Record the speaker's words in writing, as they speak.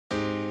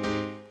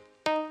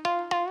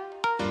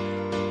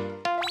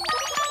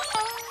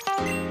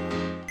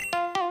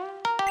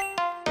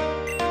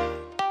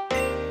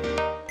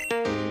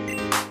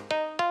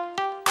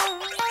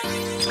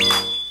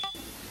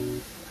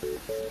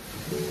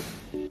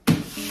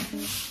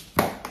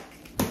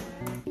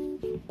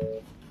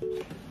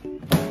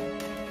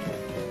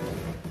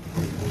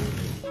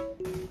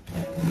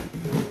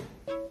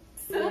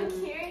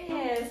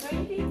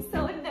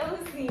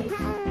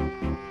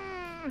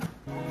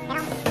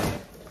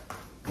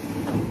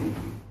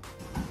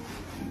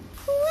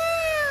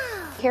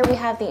Here we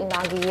have the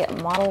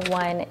Unagi Model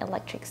 1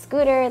 electric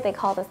scooter. They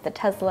call this the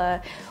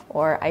Tesla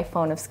or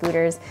iPhone of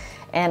scooters.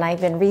 And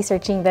I've been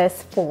researching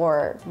this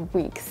for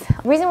weeks.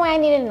 The reason why I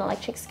needed an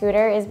electric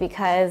scooter is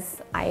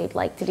because I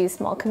like to do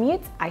small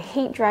commutes. I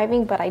hate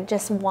driving, but I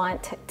just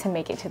want to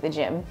make it to the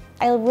gym.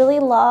 I really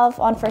love,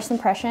 on first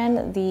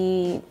impression,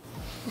 the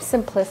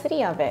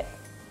simplicity of it.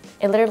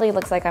 It literally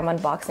looks like I'm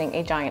unboxing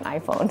a giant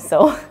iPhone,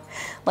 so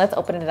let's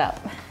open it up.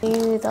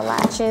 Do the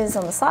latches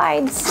on the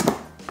sides.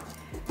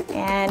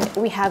 And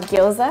we have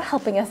Gyoza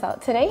helping us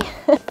out today.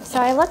 So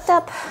I looked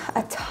up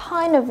a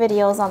ton of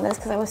videos on this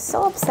because I was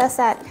so obsessed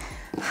at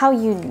how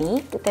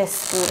unique this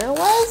scooter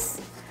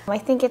was. I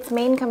think its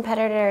main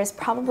competitor is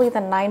probably the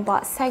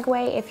 9-bot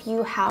Segway. If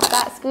you have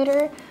that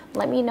scooter,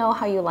 let me know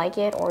how you like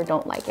it or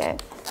don't like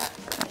it.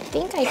 I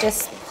think I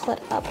just put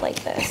it up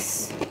like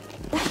this.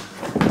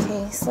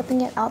 Okay,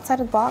 slipping it outside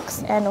of the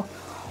box, and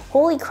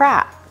holy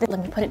crap.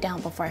 Let me put it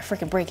down before I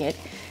freaking break it.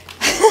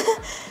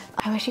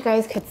 I wish you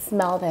guys could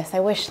smell this.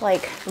 I wish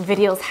like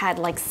videos had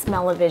like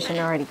smell-o-vision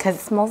already, because it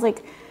smells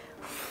like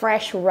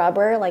fresh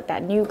rubber, like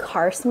that new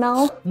car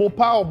smell. More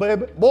power,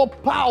 baby, more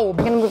power.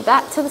 We're gonna move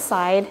that to the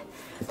side,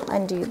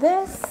 undo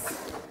this.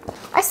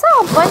 I saw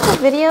a bunch of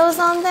videos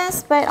on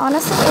this, but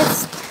honestly,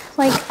 it's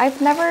like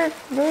I've never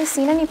really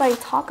seen anybody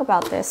talk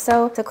about this.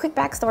 So the quick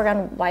backstory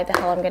on why the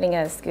hell I'm getting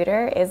a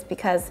scooter is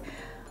because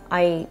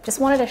I just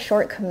wanted a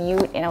short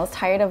commute and I was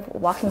tired of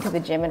walking to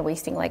the gym and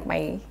wasting like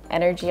my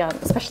energy on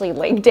especially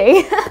leg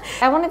day.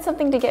 I wanted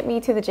something to get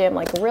me to the gym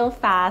like real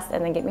fast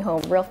and then get me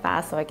home real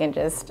fast so I can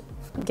just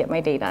get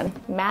my day done.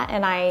 Matt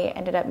and I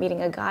ended up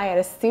meeting a guy at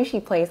a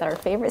sushi place at our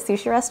favorite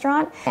sushi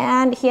restaurant,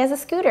 and he has a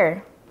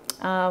scooter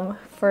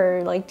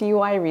for like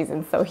DUI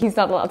reasons, so he's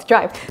not allowed to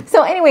drive.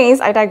 So anyways,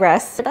 I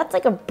digress. That's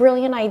like a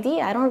brilliant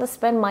idea. I don't have to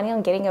spend money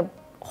on getting a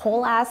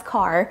whole ass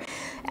car,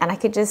 and I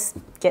could just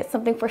get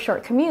something for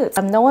short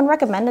commutes. No one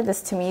recommended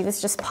this to me.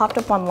 This just popped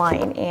up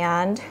online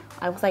and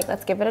I was like,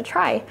 let's give it a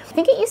try. I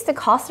think it used to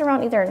cost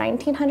around either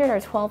 $1,900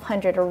 or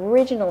 $1,200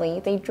 originally.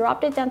 They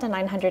dropped it down to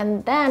 $900,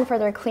 and then for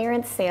their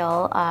clearance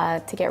sale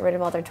to get rid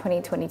of all their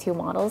 2022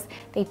 models,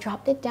 they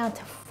dropped it down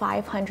to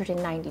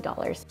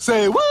 $590.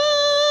 Say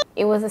what?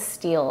 It was a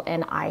steal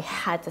and I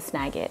had to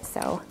snag it,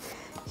 so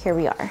here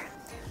we are.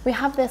 We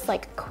have this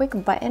like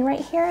quick button right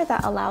here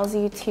that allows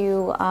you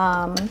to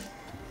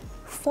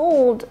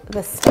fold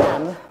the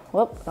stem.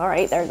 Whoop, all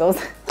right, there it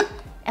goes.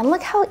 And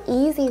look how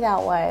easy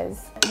that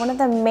was. One of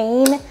the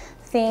main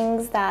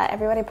things that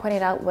everybody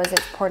pointed out was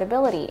its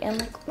portability. And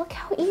like, look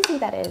how easy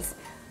that is.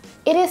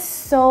 It is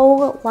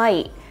so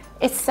light.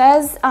 It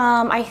says,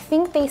 I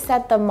think they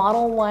said the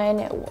Model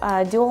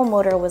 1 dual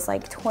motor was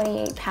like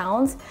 28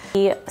 pounds.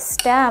 The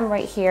stem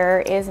right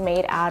here is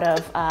made out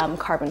of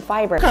carbon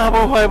fiber.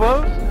 Carbon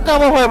fiber,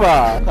 carbon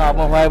fiber,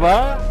 carbon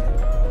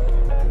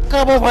fiber,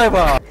 carbon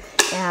fiber.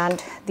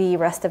 And the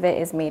rest of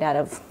it is made out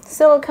of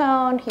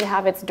silicone. You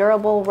have its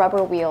durable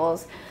rubber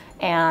wheels,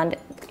 and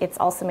it's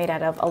also made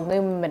out of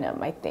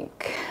aluminum, I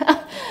think.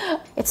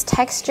 It's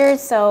textured,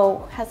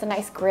 so has a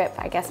nice grip,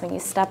 I guess, when you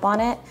step on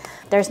it.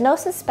 There's no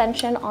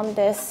suspension on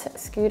this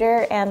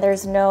scooter, and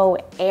there's no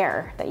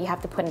air that you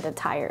have to put into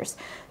tires.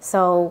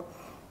 So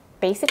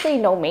basically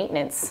no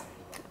maintenance,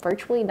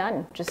 virtually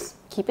none. Just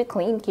keep it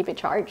clean, keep it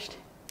charged.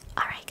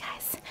 All right,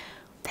 guys,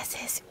 this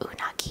is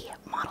Unagi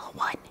Model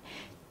 1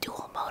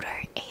 dual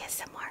motor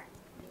ASMR,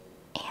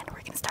 and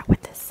we're gonna start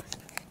with this.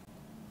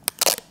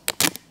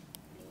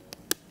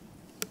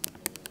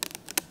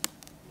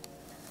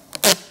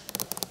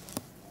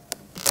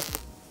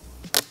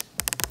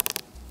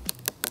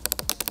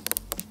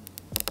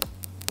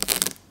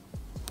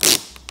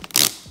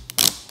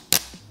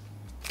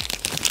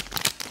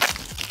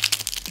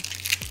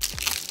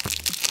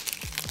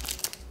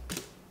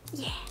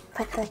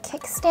 Put the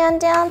kickstand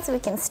down so we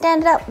can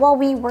stand it up while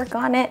we work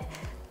on it.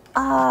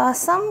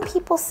 Some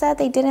people said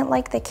they didn't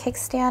like the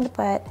kickstand,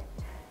 but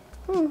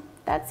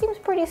that seems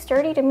pretty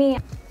sturdy to me.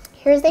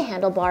 Here's the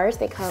handlebars.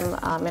 They come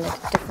in a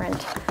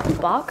different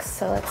box,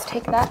 so let's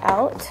take that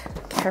out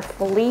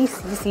carefully,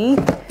 Cici.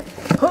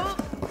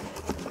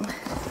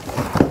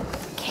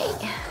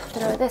 Okay,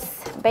 throw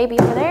this baby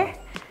over there.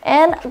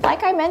 And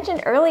like I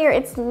mentioned earlier,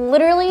 it's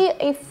literally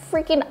a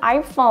freaking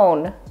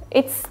iPhone.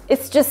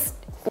 It's just,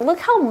 look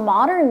how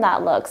modern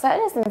that looks. That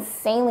is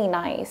insanely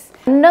nice.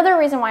 Another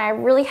reason why I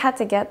really had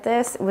to get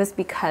this was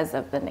because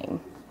of the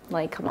name.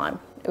 Like, come on.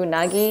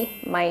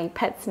 Unagi. My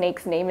pet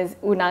snake's name is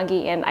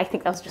Unagi, and I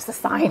think that was just a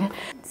sign.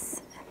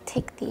 Let's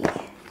take the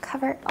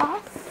cover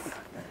off.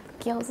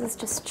 Gills is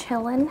just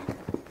chilling.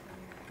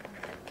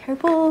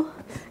 Careful.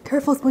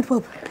 Careful,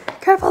 SpongeBob.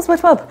 Careful,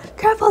 SpongeBob.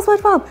 Careful,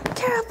 SpongeBob.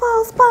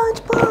 Careful,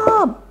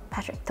 SpongeBob.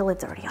 Patrick, the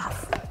lid's already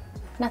off.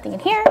 Nothing in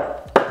here.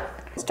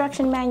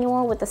 Instruction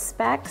manual with the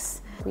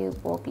specs. We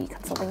will be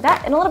consulting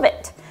that in a little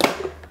bit.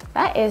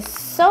 That is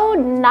so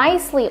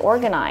nicely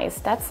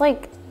organized. That's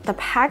like, the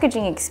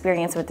packaging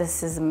experience with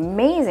this is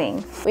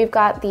amazing. We've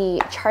got the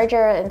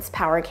charger and its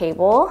power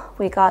cable.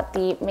 We got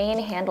the main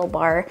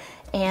handlebar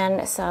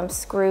and some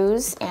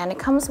screws, and it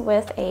comes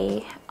with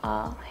a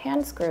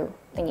hand screw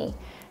thingy.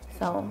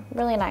 So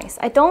really nice.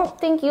 I don't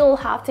think you'll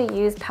have to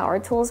use power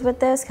tools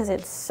with this because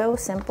it's so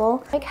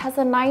simple. It has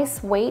a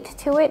nice weight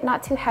to it,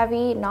 not too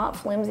heavy, not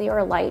flimsy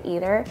or light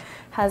either.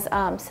 Has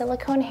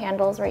silicone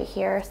handles right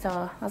here,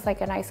 so that's like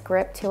a nice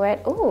grip to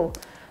it. Ooh,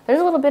 there's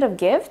a little bit of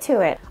give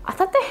to it. I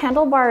thought the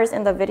handlebars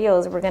in the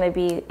videos were gonna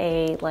be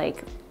a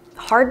like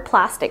hard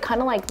plastic, kind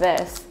of like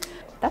this.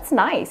 That's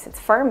nice, it's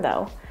firm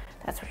though.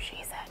 That's what she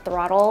said.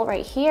 Throttle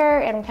right here,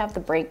 and we have the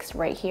brakes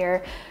right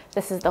here.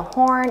 This is the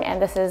horn, and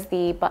this is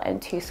the button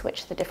to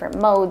switch the different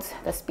modes,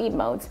 the speed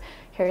modes.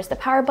 Here's the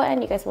power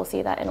button, you guys will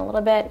see that in a little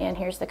bit, and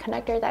here's the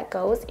connector that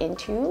goes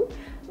into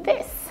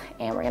this.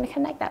 And we're gonna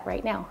connect that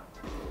right now.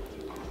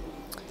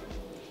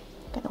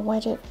 Gonna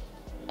wedge it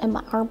in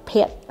my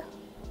armpit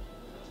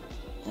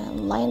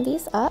and line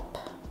these up.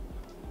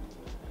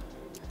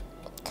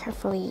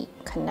 Carefully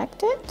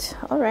connect it.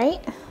 All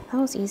right, that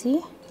was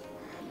easy.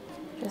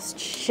 Just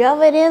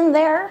shove it in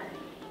there.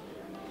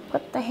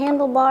 Put the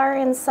handlebar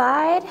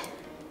inside.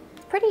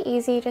 Pretty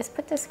easy, just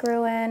put the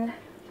screw in.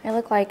 I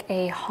look like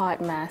a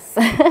hot mess.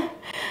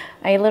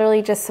 I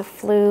literally just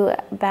flew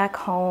back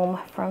home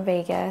from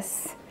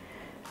Vegas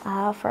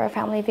for a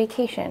family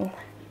vacation.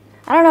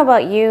 I don't know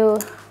about you,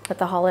 but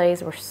the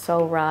holidays were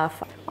so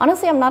rough.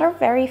 Honestly, I'm not a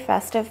very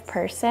festive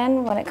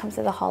person when it comes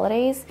to the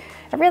holidays.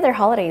 Every other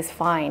holiday is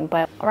fine,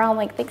 but around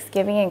like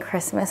Thanksgiving and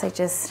Christmas, I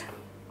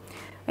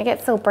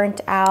get so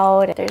burnt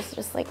out. There's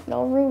just like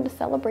no room to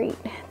celebrate.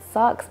 It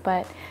sucks,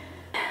 but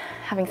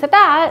having said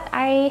that,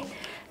 I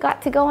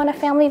got to go on a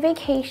family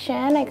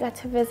vacation. I got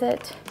to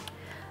visit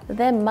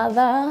the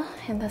mother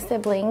and the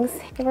siblings.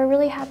 They were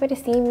really happy to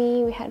see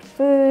me. We had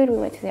food, we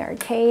went to the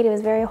arcade. It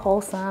was very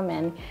wholesome,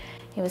 and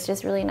it was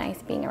just really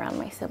nice being around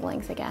my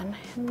siblings again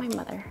and my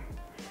mother.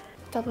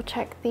 Double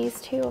check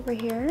these two over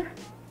here.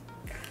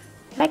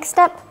 Next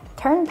step,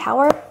 turn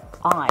power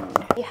on.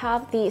 You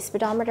have the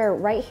speedometer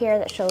right here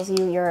that shows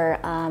you your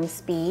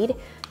speed.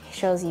 It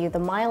shows you the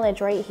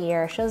mileage right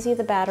here, shows you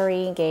the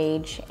battery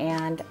gauge,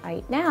 and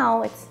right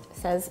now it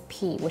says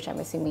P, which I'm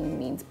assuming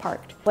means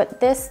parked. What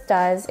this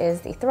does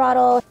is the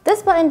throttle.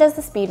 This button does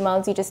the speed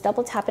modes. You just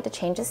double tap it to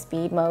change the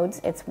speed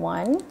modes. It's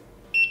 1,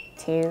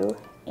 2,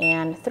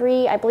 and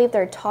 3. I believe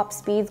their top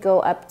speeds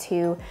go up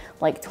to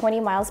like 20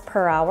 miles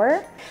per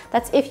hour.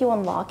 That's if you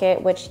unlock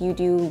it, which you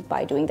do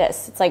by doing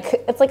this. It's like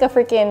a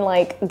freaking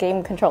like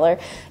game controller.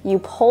 You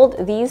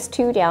hold these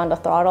two down, the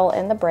throttle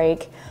and the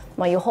brake.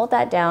 While you hold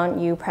that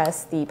down, you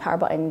press the power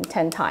button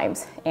 10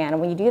 times. And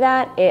when you do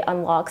that, it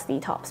unlocks the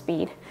top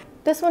speed.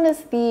 This one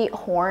is the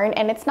horn,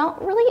 and it's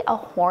not really a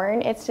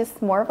horn. It's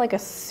just more of like a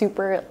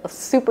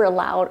super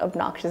loud,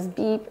 obnoxious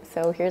beep.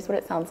 So here's what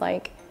it sounds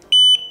like.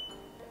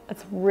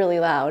 It's really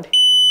loud.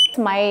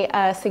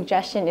 My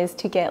suggestion is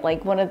to get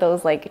like one of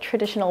those like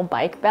traditional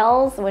bike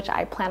bells, which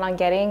I plan on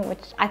getting,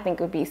 which I think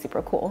would be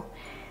super cool.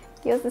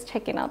 Yo's is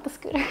checking out the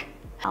scooter.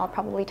 I'll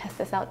probably test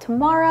this out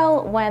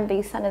tomorrow when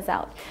the sun is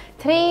out.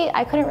 Today,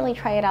 I couldn't really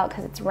try it out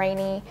because it's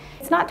rainy.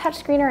 It's not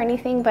touchscreen or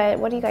anything, but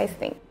what do you guys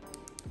think?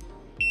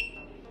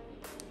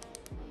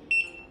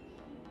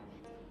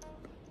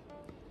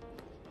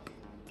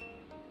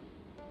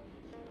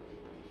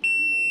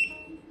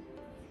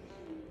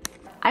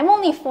 I'm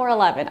only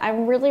 4'11".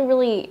 I'm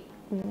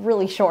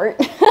really short.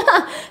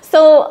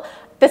 So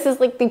this is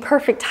like the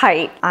perfect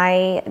height.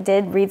 I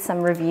did read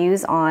some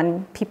reviews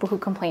on people who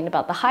complained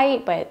about the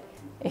height, but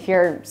if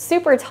you're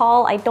super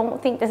tall, I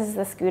don't think this is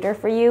the scooter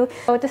for you.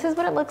 So this is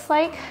what it looks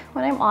like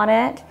when I'm on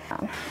it.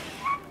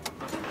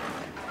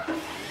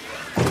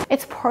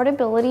 Its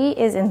portability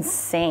is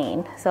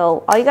insane.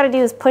 So all you gotta do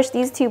is push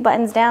these two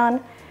buttons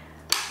down,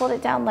 hold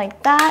it down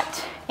like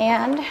that,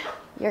 and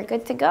you're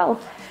good to go.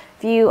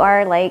 If you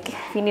are like,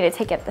 if you need to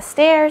take it up the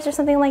stairs or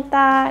something like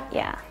that,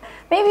 yeah.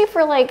 Maybe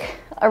for like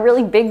a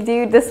really big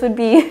dude, this would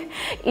be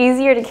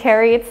easier to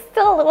carry. It's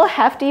still a little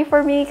hefty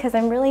for me because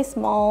I'm really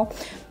small,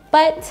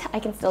 but I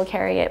can still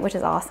carry it, which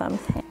is awesome.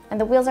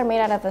 And the wheels are made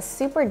out of a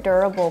super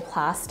durable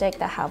plastic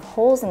that have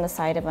holes in the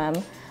side of them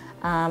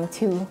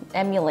to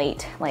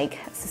emulate like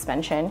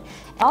suspension.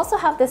 I also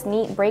have this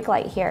neat brake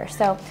light here.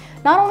 So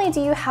not only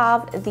do you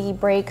have the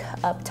brake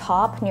up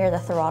top near the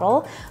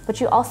throttle,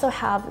 but you also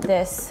have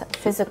this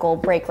physical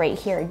brake right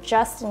here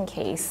just in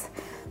case.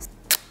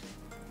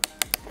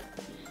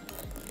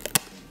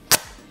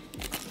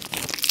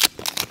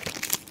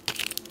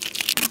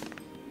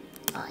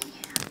 Oh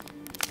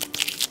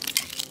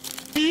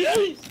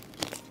yeah.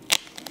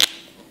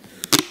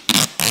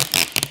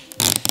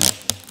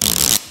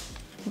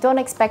 Don't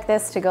expect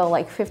this to go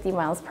like 50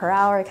 miles per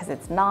hour because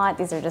it's not.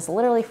 These are just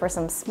literally for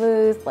some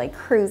smooth, like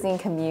cruising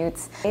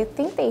commutes. I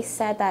think they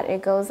said that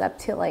it goes up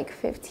to like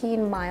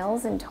 15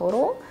 miles in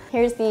total.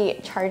 Here's the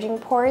charging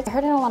port. I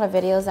heard in a lot of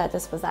videos that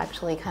this was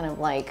actually kind of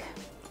like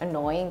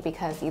annoying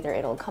because either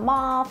it'll come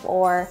off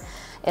or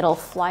it'll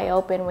fly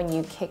open when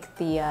you kick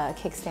the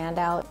kickstand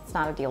out. It's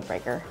not a deal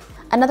breaker.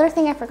 Another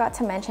thing I forgot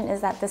to mention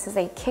is that this is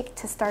a kick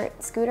to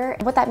start scooter.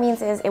 What that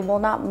means is it will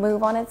not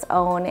move on its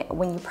own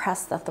when you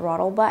press the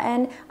throttle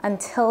button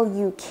until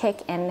you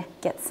kick and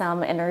get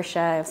some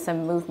inertia,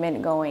 some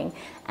movement going,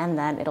 and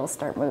then it'll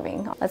start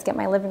moving. Let's get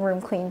my living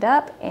room cleaned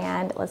up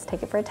and let's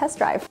take it for a test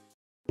drive.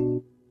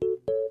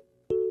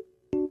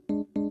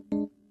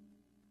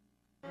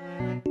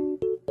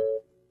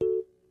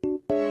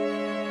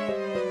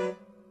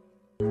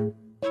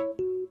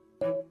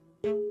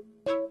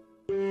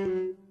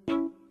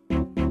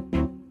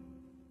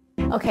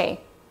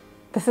 Okay,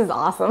 this is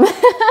awesome.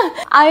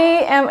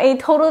 I am a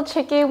total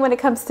chicken when it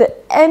comes to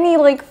any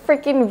like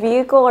freaking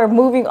vehicle or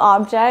moving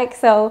object.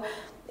 So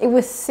it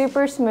was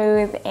super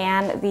smooth,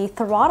 and the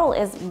throttle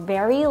is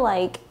very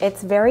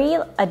it's very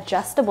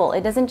adjustable.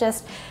 It doesn't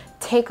just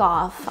take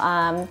off.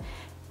 I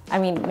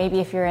mean,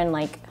 maybe if you're in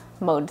like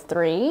mode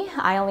 3,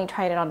 I only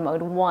tried it on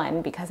mode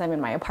 1 because I'm in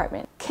my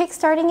apartment.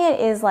 Kickstarting it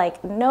is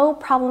like no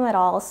problem at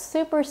all,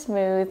 super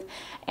smooth.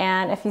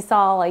 And if you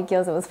saw like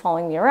Gyoza was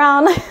following me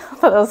around, I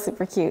thought that was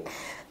super cute.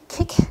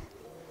 Kick,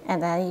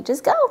 and then you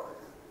just go.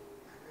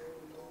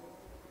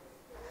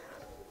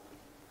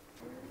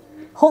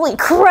 Holy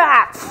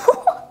crap!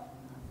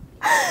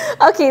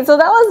 Okay, so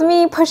that was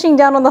me pushing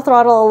down on the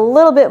throttle a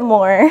little bit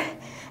more.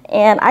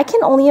 And I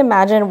can only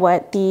imagine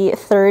what the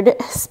third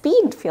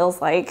speed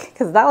feels like,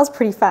 because that was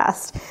pretty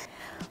fast.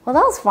 Well,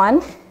 that was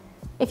fun.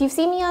 If you've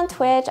seen me on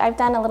Twitch, I've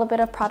done a little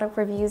bit of product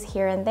reviews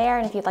here and there,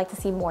 and if you'd like to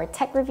see more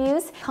tech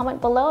reviews,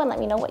 comment below and let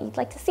me know what you'd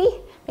like to see.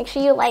 Make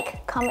sure you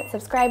like, comment,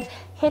 subscribe,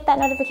 hit that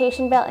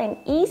notification bell, and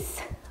ease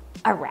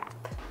a wrap.